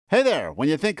Hey there, when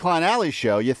you think Klein Alley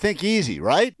Show, you think easy,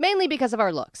 right? Mainly because of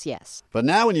our looks, yes. But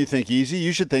now when you think easy,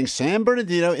 you should think San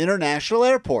Bernardino International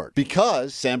Airport.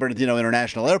 Because San Bernardino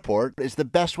International Airport is the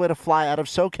best way to fly out of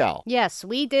SoCal. Yes,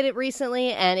 we did it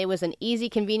recently, and it was an easy,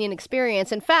 convenient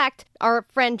experience. In fact, our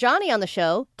friend Johnny on the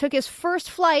show took his first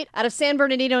flight out of San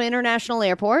Bernardino International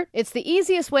Airport. It's the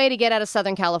easiest way to get out of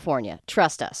Southern California.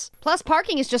 Trust us. Plus,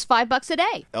 parking is just $5 a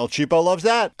day. El Cheapo loves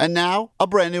that. And now, a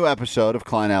brand new episode of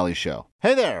Klein Alley Show.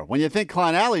 Hey there, when you think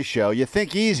Klein Alley Show, you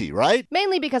think easy, right?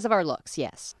 Mainly because of our looks,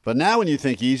 yes. But now when you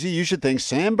think easy, you should think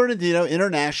San Bernardino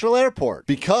International Airport.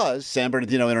 Because San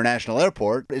Bernardino International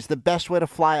Airport is the best way to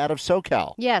fly out of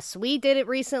SoCal. Yes, we did it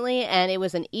recently, and it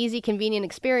was an easy, convenient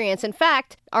experience. In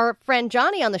fact, our friend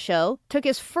Johnny on the show took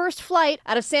his first flight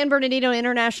out of San Bernardino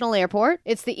International Airport.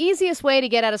 It's the easiest way to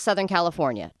get out of Southern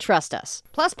California. Trust us.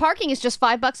 Plus, parking is just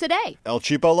 $5 a day. El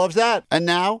Cheapo loves that. And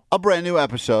now, a brand new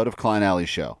episode of Klein Alley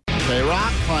Show.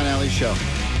 K-Rock, Klein Alley Show.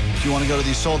 If you want to go to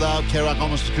the sold-out K-Rock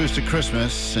Almost Acoustic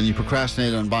Christmas and you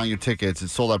procrastinated on buying your tickets,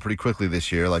 it's sold out pretty quickly this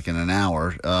year, like in an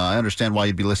hour. I understand why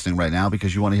you'd be listening right now,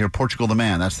 because you want to hear Portugal the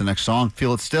Man. That's the next song.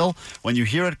 Feel It Still. When you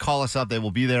hear it, call us up. They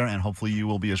will be there, and hopefully you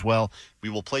will be as well. We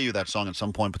will play you that song at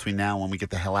some point between now and when we get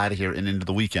the hell out of here and into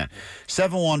the weekend.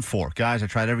 714. Guys, I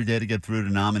tried every day to get through to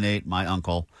nominate my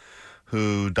uncle,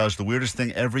 who does the weirdest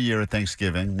thing every year at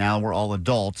Thanksgiving. Now we're all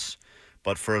adults.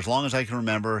 But for as long as I can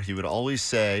remember, he would always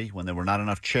say, when there were not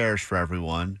enough chairs for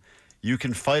everyone, "You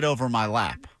can fight over my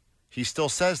lap." He still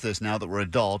says this now that we're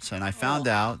adults, and I found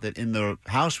out that in the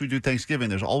house we do Thanksgiving,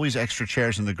 there's always extra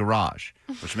chairs in the garage,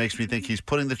 which makes me think he's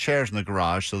putting the chairs in the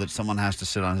garage so that someone has to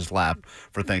sit on his lap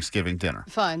for Thanksgiving dinner.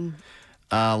 Fun.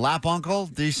 Lap Uncle,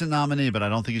 decent nominee, but I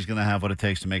don't think he's going to have what it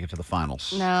takes to make it to the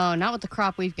finals. No, not with the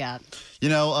crop we've got. You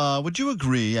know, would you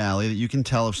agree, Allie, that you can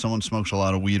tell if someone smokes a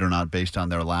lot of weed or not based on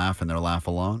their laugh and their laugh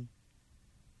alone?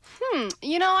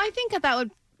 You know, I think that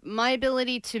would... My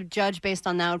ability to judge based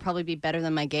on that would probably be better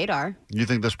than my gaydar. You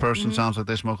think this person sounds like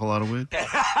they smoke a lot of weed?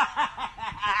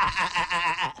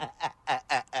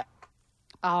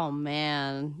 Oh,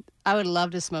 man. I would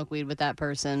love to smoke weed with that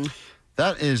person.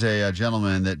 That is a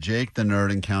gentleman that Jake the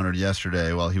Nerd encountered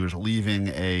yesterday while he was leaving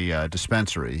a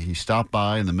dispensary. He stopped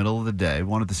by in the middle of the day,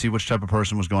 wanted to see which type of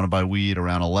person was going to buy weed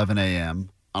around 11 a.m.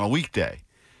 on a weekday.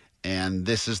 And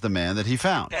this is the man that he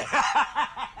found.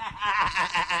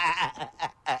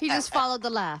 He just followed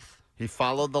the laugh. He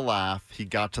followed the laugh. He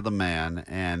got to the man.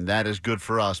 And that is good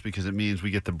for us because it means we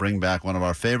get to bring back one of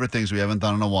our favorite things we haven't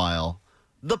done in a while,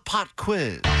 the pot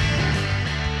quiz.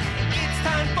 It's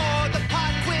time for the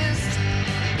pot quiz.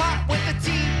 Pot with a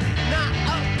T, not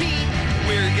a P.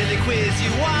 We're gonna quiz you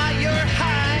while you're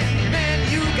high. Man,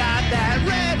 you got that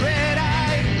red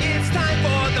eye. It's time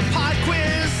for the pot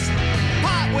quiz.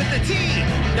 Pot with a T,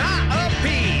 not a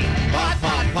P. Pot,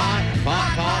 pot, pot,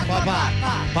 pot, pot, pot, pot,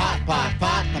 pot, pot,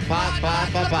 pot, pot,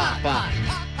 pot, pot, pot, pot.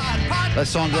 That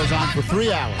song goes on for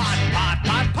 3 hours. Pot, pot,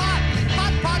 pot, pot,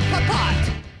 pot, pot, pot.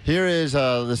 Here is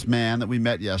this man that we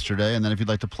met yesterday, and then if you'd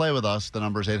like to play with us, the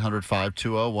number is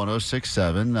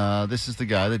 800-520-1067. This is the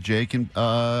guy that Jake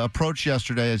approached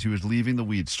yesterday as he was leaving the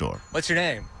weed store. What's your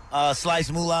name? Slice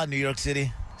Moolah, New York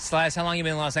City. Slice, how long you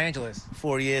been in Los Angeles?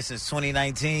 4 years since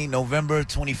 2019, November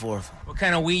 24th. What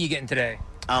kind of weed you getting today?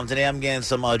 Today I'm getting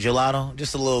some gelato,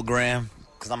 just a little gram,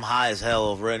 because I'm high as hell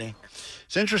already.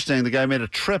 It's interesting. The guy made a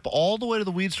trip all the way to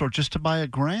the weed store just to buy a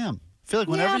gram. I feel like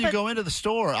whenever you go into the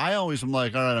store, I always am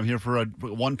like, all right, I'm here for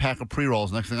one pack of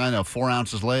pre-rolls. Next thing I know, 4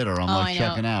 ounces later, I'm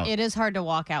checking out. It is hard to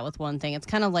walk out with one thing. It's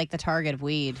kind of like the Target of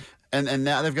weed. And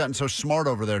now they've gotten so smart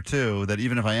over there, too, that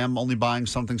even if I am only buying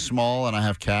something small and I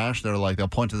have cash, they'll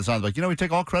point to the side, like, we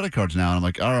take all credit cards now. And I'm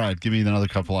like, all right, give me another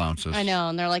couple ounces. I know.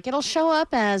 And they're like, it'll show up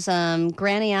as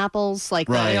Granny Apples. Like,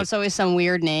 right. It's always some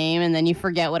weird name, and then you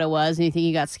forget what it was, and you think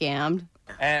you got scammed.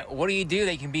 What do you do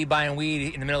that you can be buying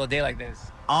weed in the middle of the day like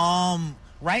this?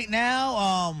 Right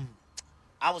now,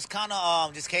 I was kind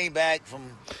of just came back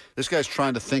from... This guy's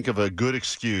trying to think of a good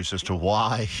excuse as to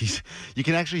why he's... You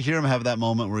can actually hear him have that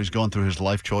moment where he's going through his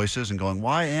life choices and going,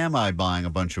 why am I buying a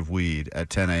bunch of weed at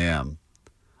 10 a.m.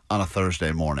 on a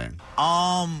Thursday morning?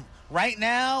 Right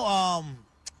now,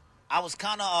 I was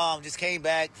kind of just came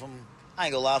back from... I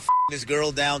ain't gonna lie, this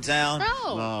girl downtown.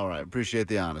 Oh. All right. Appreciate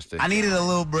the honesty. I needed a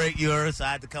little break, so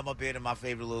I had to come up here to my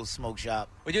favorite little smoke shop.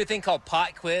 We do a thing called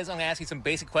pot quiz. I'm going to ask you some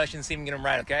basic questions, see if you can get them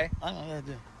right, okay? I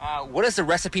do. What is the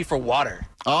recipe for water?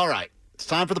 All right. It's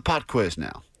time for the pot quiz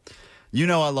now. You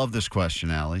know I love this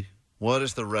question, Allie. What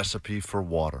is the recipe for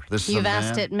water? You've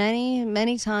asked it many,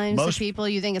 many times to people.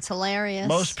 You think it's hilarious.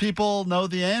 Most people know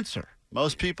the answer.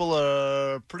 Most people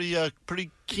are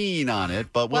pretty keen on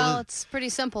it, but It's pretty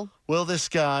simple. will this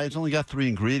guy? It's only got 3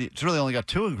 ingredients. It's really only got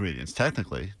 2 ingredients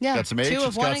technically. Yeah, It's got some H. 2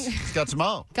 of one. It's got some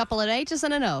O. Couple of H's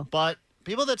and an O. But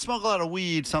people that smoke a lot of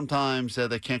weed sometimes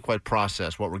they can't quite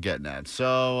process what we're getting at.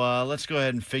 So let's go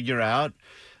ahead and figure out.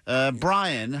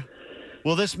 Brian,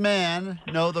 will this man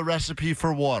know the recipe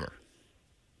for water?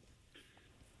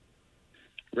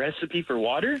 Recipe for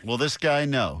water? Will this guy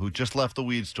know who just left the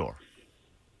weed store?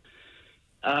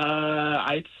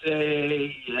 I'd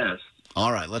say yes.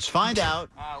 All right, let's find out.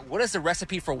 What is the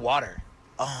recipe for water?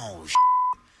 Oh,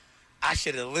 I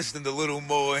should have listened a little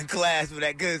more in class for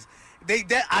that, because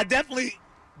I definitely,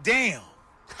 damn.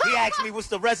 He asked me what's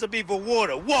the recipe for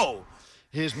water. Whoa.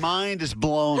 His mind is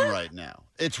blown right now.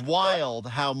 It's wild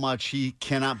how much he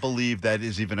cannot believe that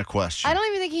is even a question. I don't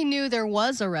even think he knew there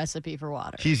was a recipe for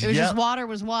water. It was just water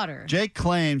was water. Jake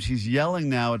claims he's yelling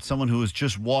now at someone who was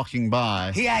just walking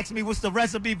by. He asked me what's the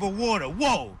recipe for water.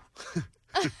 Whoa.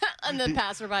 And the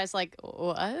passerby's like,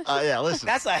 what? Yeah, listen.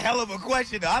 That's a hell of a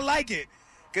question. I like it.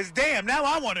 Because, damn, now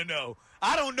I want to know.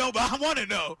 I don't know, but I want to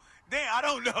know. Damn, I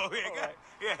don't know.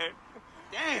 Yeah.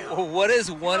 Damn. Well, what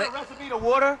is one? Recipe to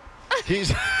water?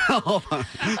 He's hold on.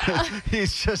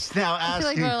 He's just now I feel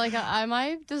asking. am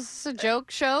I? This is a joke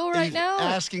show right he's now?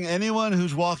 asking anyone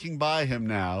who's walking by him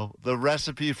now the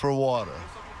recipe for water.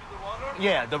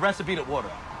 Yeah, the recipe to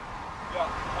water. Yeah,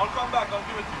 I'll come back. I'll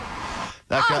give it to you.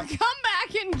 That I'll guy, come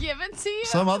back and give it to you.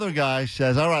 some other guy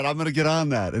says, "All right, I'm going to get on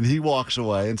that," and he walks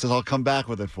away and says, "I'll come back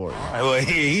with it for you." All right, well,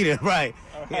 he did, right.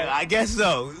 Yeah, I guess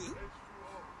so.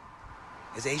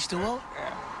 Is H2O?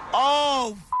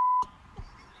 Oh,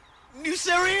 you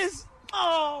serious?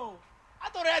 Oh, I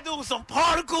thought it had to do with some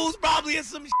particles, probably, or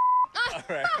some All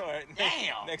right.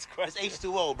 Damn. Next question. It's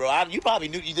H2O, bro. You probably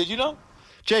knew. Did you know?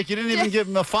 Jake, you didn't even give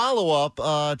him a follow-up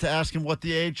to ask him what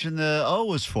the H and the O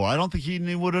was for. I don't think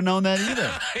he would have known that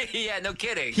either. Yeah, no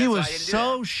kidding. He That's was why I didn't do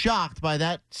so shocked by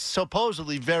that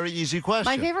supposedly very easy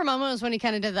question. My favorite moment was when he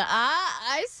kind of did the,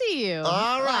 I see you.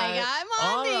 All right. Like, I'm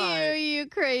All on to right. you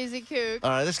crazy kook. All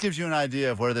right, this gives you an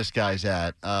idea of where this guy's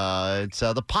at. It's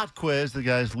the pot quiz. The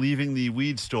guy's leaving the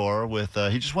weed store with,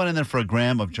 he just went in there for a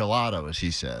gram of gelato, as he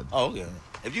said. Oh, yeah.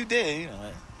 If you did,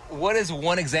 that. What is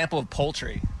one example of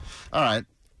poultry? All right.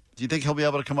 Do you think he'll be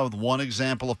able to come up with one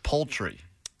example of poultry?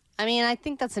 I mean, I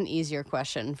think that's an easier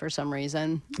question for some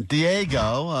reason.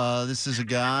 Diego, this is a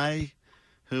guy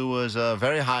who was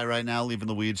very high right now leaving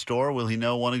the weed store. Will he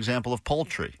know one example of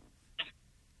poultry?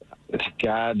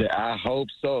 God, I hope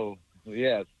so.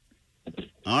 Yes.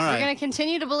 All We're right. going to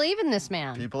continue to believe in this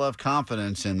man. People have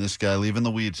confidence in this guy leaving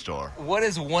the weed store. What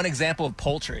is one example of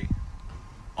poultry?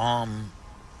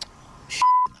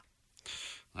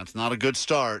 That's not a good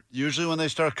start. Usually when they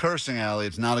start cursing, Allie,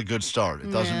 it's not a good start.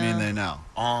 It doesn't mean they know.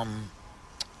 I'm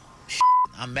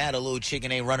mad a little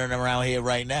chicken ain't running around here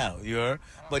right now. You heard?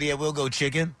 But yeah, we'll go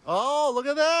chicken. Oh, look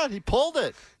at that. He pulled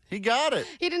it. He got it.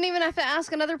 He didn't even have to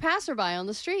ask another passerby on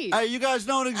the street. Hey, you guys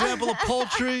know an example of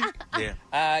poultry?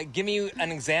 Yeah. Give me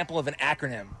an example of an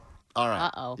acronym. All right.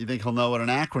 Uh-oh. You think he'll know what an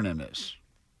acronym is?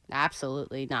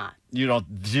 Absolutely not. You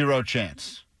don't. Zero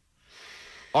chance.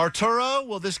 Arturo,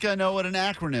 will this guy know what an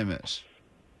acronym is?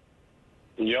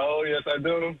 Yo, yes, I do.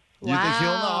 You think he'll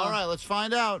know? All right, let's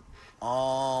find out.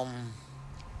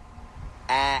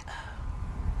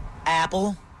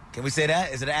 Apple. Can we say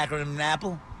that? Is it an acronym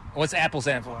Apple? What's Apple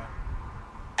stand for?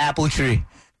 Apple tree.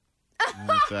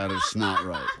 That is not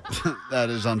right. That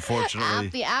is unfortunately.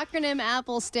 The acronym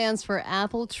APPLE stands for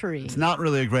apple tree. It's not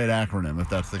really a great acronym if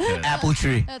that's the case. Apple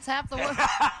tree. That's half the word.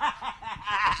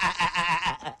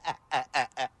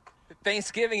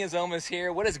 Thanksgiving is almost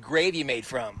here. What is gravy made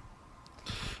from?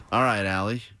 All right,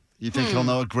 Allie. You think he'll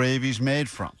know what gravy's made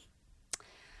from?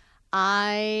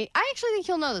 I actually think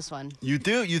he'll know this one. You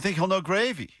do? You think he'll know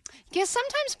gravy? Because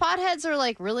sometimes potheads are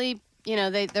like really,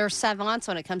 they're savants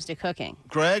when it comes to cooking.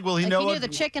 Greg, will he Like know he what knew the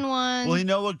chicken one. Will he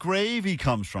know what gravy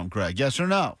comes from, Greg? Yes or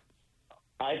no?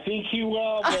 I think he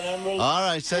will, but I'm really... All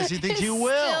right, says he thinks you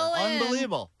will. Still in.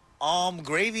 Unbelievable.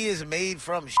 Gravy is made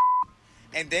from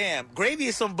and damn, gravy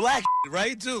is some black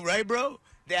right too, right, bro?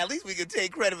 Yeah, at least we can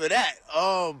take credit for that.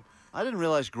 I didn't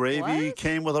realize gravy What?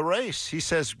 came with a race. He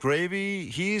says gravy,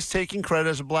 he's taking credit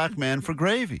as a black man for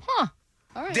gravy. All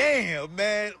right. Damn,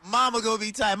 man. Mama gonna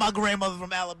be tired. My grandmother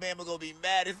from Alabama gonna be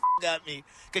mad as at me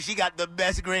because she got the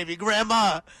best gravy.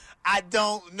 Grandma, I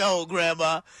don't know,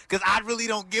 Grandma, because I really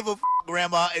don't give a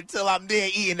Grandma, until I'm there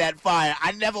eating that fire.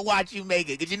 I never watch you make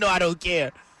it because I don't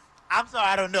care. I'm sorry,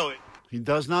 I don't know it. He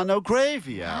does not know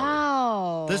gravy, Allie.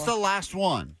 Wow. This is the last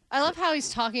one. I love how he's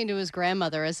talking to his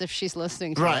grandmother as if she's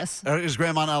listening to Right. us. His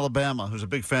grandma in Alabama, who's a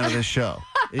big fan of this show.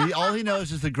 All he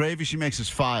knows is the gravy she makes is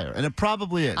fire, and it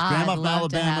probably is. I'd Grandma from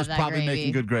love to have Alabama's that probably gravy.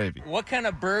 making good gravy. What kind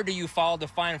of bird do you follow to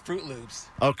find Fruit Loops?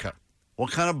 Okay.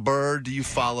 What kind of bird do you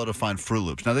follow to find Fruit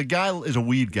Loops? Now, the guy is a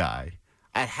weed guy.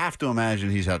 I'd have to imagine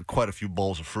he's had quite a few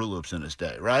bowls of Fruit Loops in his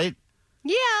day, right?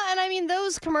 Yeah, and I mean,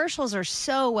 those commercials are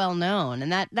so well known,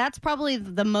 and that's probably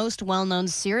the most well-known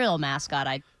cereal mascot,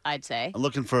 I'd say. I'm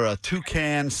looking for a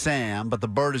Toucan Sam, but the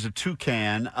bird is a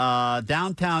toucan.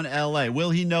 Downtown L.A. Will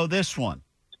he know this one?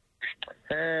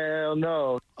 Hell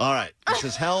no. All right. He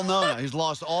says, hell no. He's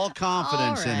lost all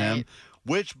confidence in him. right.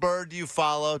 Which bird do you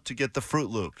follow to get the Fruit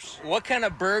Loops? What kind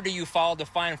of bird do you follow to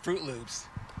find Fruit Loops?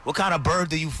 What kind of bird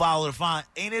do you follow to find?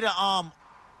 Ain't it a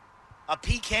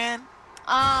pecan?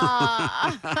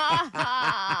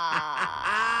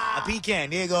 A pecan.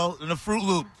 There you go. And a Fruit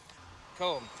Loop.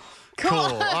 Cool. Cool.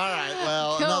 All right.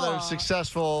 Well, Cool. another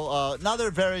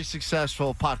very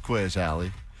successful pop quiz,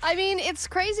 Allie. I mean, it's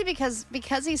crazy because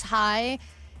he's high,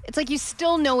 it's like you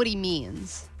still know what he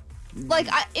means. Like,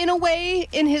 in a way,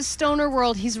 in his stoner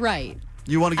world, he's right.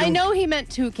 You want to give I him, know he meant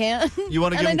toucan. You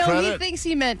wanna give him And I know credit? he thinks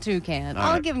he meant toucan. All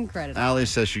I'll right. give him credit. Allie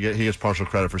says he gets partial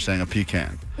credit for saying a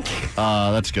pecan.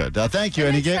 That's good. Thank you.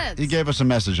 That And makes sense. he gave us a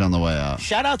message on the way out.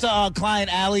 Shout out to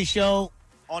Client Alley Show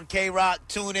on K-Rock.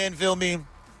 Tune in, feel me?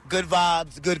 Good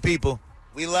vibes, good people.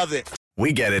 We love it.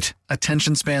 We get it.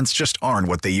 Attention spans just aren't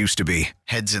what they used to be.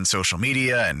 Heads in social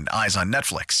media and eyes on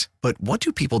Netflix. But what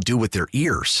do people do with their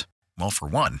ears? Well, for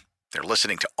one, they're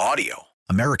listening to audio.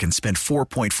 Americans spend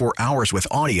 4.4 hours with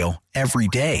audio every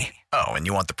day. Oh, and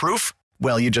you want the proof?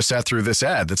 Well, you just sat through this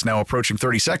ad that's now approaching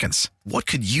 30 seconds. What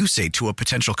could you say to a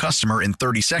potential customer in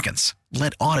 30 seconds?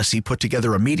 Let Odyssey put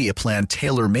together a media plan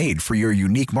tailor-made for your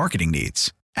unique marketing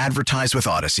needs. Advertise with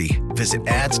Odyssey. Visit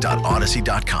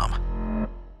ads.odyssey.com.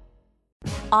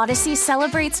 Odyssey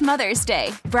celebrates Mother's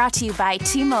Day, brought to you by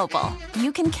T-Mobile.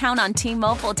 You can count on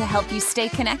T-Mobile to help you stay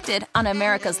connected on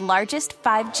America's largest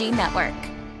 5G network.